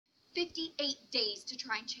58 days to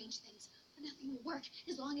try and change things. But nothing will work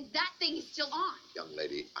as long as that thing is still on. Young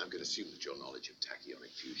lady, I'm going to assume that your knowledge of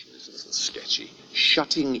tachyonic fusion is a little sketchy.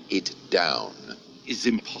 Shutting it down is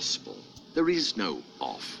impossible. There is no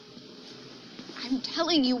off. I'm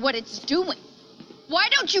telling you what it's doing. Why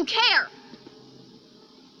don't you care?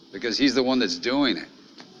 Because he's the one that's doing it.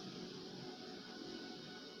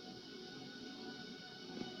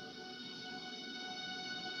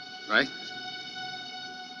 Right?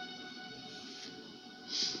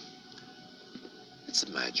 Let's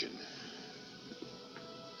imagine.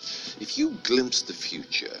 If you glimpsed the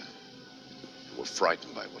future and were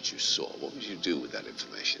frightened by what you saw, what would you do with that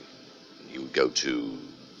information? You would go to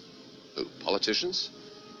who? Politicians?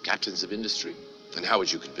 Captains of industry? And how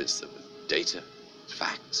would you convince them? With data?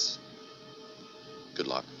 Facts? Good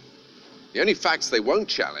luck. The only facts they won't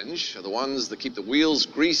challenge are the ones that keep the wheels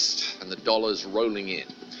greased and the dollars rolling in.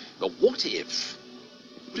 But what if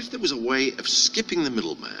there was a way of skipping the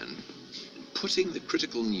middleman and putting the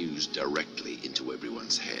critical news directly into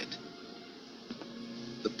everyone's head?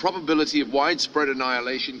 The probability of widespread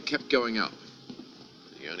annihilation kept going up.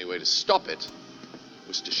 The only way to stop it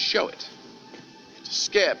was to show it, to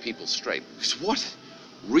scare people straight. Because what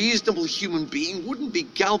reasonable human being wouldn't be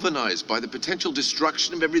galvanized by the potential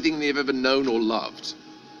destruction of everything they've ever known or loved?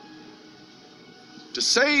 To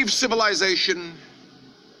save civilization,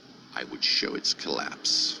 I would show its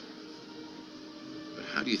collapse. But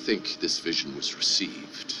how do you think this vision was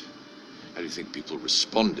received? How do you think people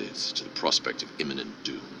responded to the prospect of imminent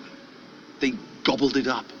doom? They gobbled it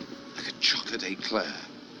up like a chocolate eclair.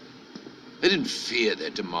 They didn't fear their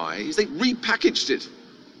demise. They repackaged it.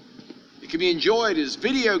 It can be enjoyed as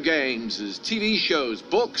video games, as TV shows,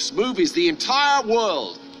 books, movies. The entire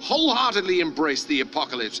world wholeheartedly embraced the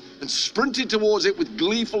apocalypse and sprinted towards it with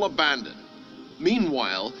gleeful abandon.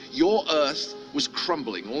 Meanwhile, your Earth was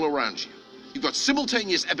crumbling all around you. You've got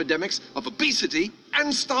simultaneous epidemics of obesity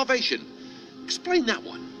and starvation. Explain that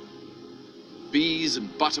one. Bees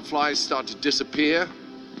and butterflies start to disappear.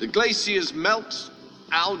 The glaciers melt.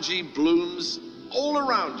 Algae blooms all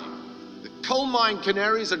around you. The coal mine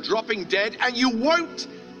canaries are dropping dead, and you won't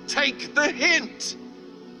take the hint.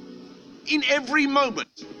 In every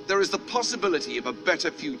moment, there is the possibility of a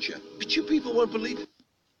better future, but you people won't believe it.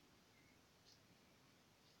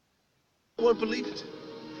 Won't believe it.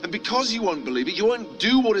 And because you won't believe it, you won't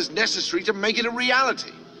do what is necessary to make it a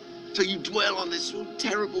reality. So you dwell on this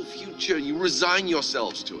terrible future and you resign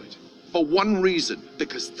yourselves to it. For one reason,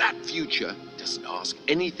 because that future doesn't ask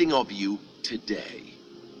anything of you today.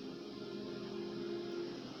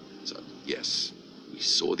 So, yes, we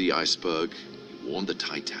saw the iceberg, we warned the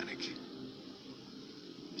Titanic.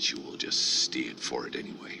 But you all just steered for it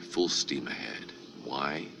anyway, full steam ahead.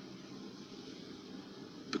 Why?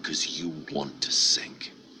 Because you want to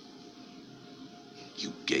sink.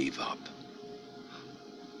 You gave up.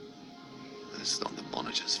 That's not the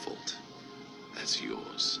monitor's fault. That's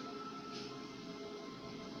yours.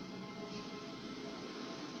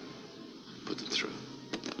 Put them through.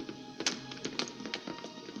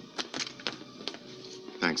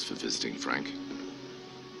 Thanks for visiting, Frank.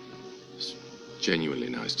 It's genuinely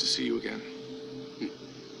nice to see you again.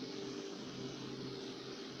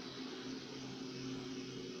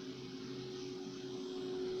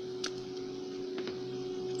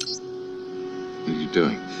 What are you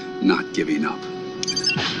doing? Not giving up.